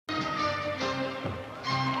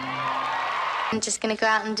I'm just going to go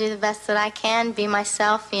out and do the best that I can, be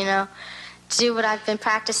myself, you know, do what I've been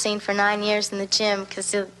practicing for 9 years in the gym,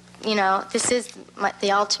 because, you know, this is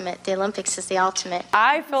the ultimate. The Olympics is the ultimate.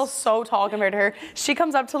 I feel so tall compared to her. She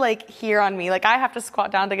comes up to like here on me. Like I have to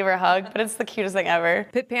squat down to give her a hug, but it's the cutest thing ever.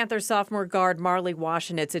 Pitt Panthers sophomore guard Marley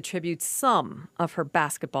Washenitz attributes some of her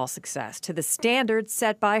basketball success to the standards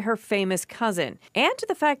set by her famous cousin, and to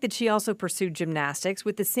the fact that she also pursued gymnastics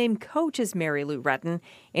with the same coach as Mary Lou Retton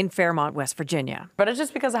in Fairmont, West Virginia. But it's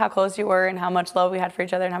just because of how close you were and how much love we had for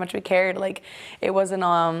each other and how much we cared. Like it wasn't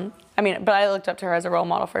but I looked up to her as a role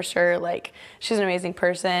model for sure. Like she's an amazing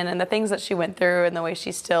person, and the things that she went through and the way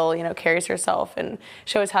she still, you know, carries herself, and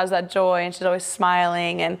she always has that joy and she's always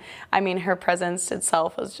smiling, and I mean her presence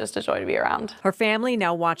itself was just a joy to be around. Her family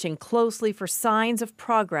now watching closely for signs of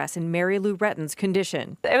progress in Mary Lou Retton's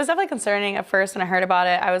condition. It was definitely concerning at first when I heard about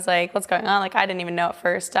it. I was like, what's going on? Like I didn't even know at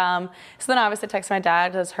first. So then I obviously texted my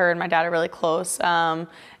dad, because her and my dad are really close.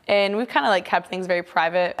 And we've kind of like kept things very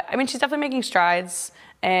private. I mean, she's definitely making strides.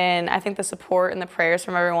 And I think the support and the prayers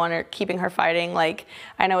from everyone are keeping her fighting. Like,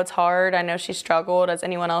 I know it's hard. I know she struggled as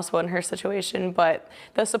anyone else would in her situation, but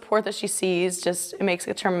the support that she sees it makes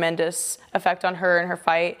a tremendous effect on her and her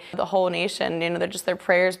fight. The whole nation, you know, their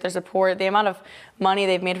prayers, their support, the amount of money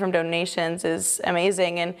they've made from donations is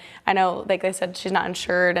amazing. And I know, like they said, she's not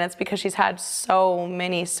insured, and it's because she's had so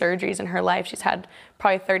many surgeries in her life. She's had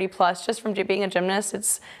probably 30 plus just from being a gymnast.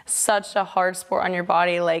 It's such a hard sport on your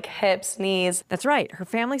body, like hips, knees. That's right. Her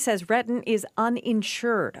family says Retton is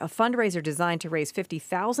uninsured. A fundraiser designed to raise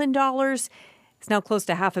 $50,000 is now close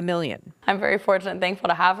to $500,000. I'm very fortunate and thankful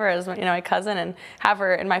to have her as, you know, my cousin, and have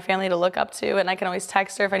her in my family to look up to, and I can always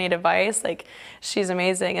text her if I need advice. Like, she's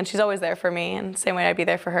amazing, and she's always there for me, and same way I'd be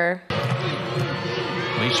there for her.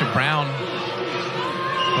 Alicia Brown.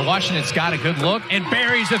 Washenitz got a good look and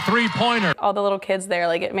buries a three-pointer. All the little kids there,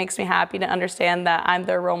 like, it makes me happy to understand that I'm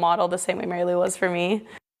their role model the same way Mary Lou was for me.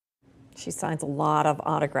 She signs a lot of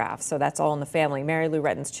autographs, so that's all in the family. Mary Lou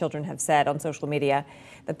Retton's children have said on social media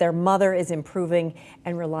that their mother is improving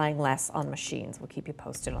and relying less on machines. We'll keep you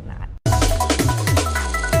posted on that.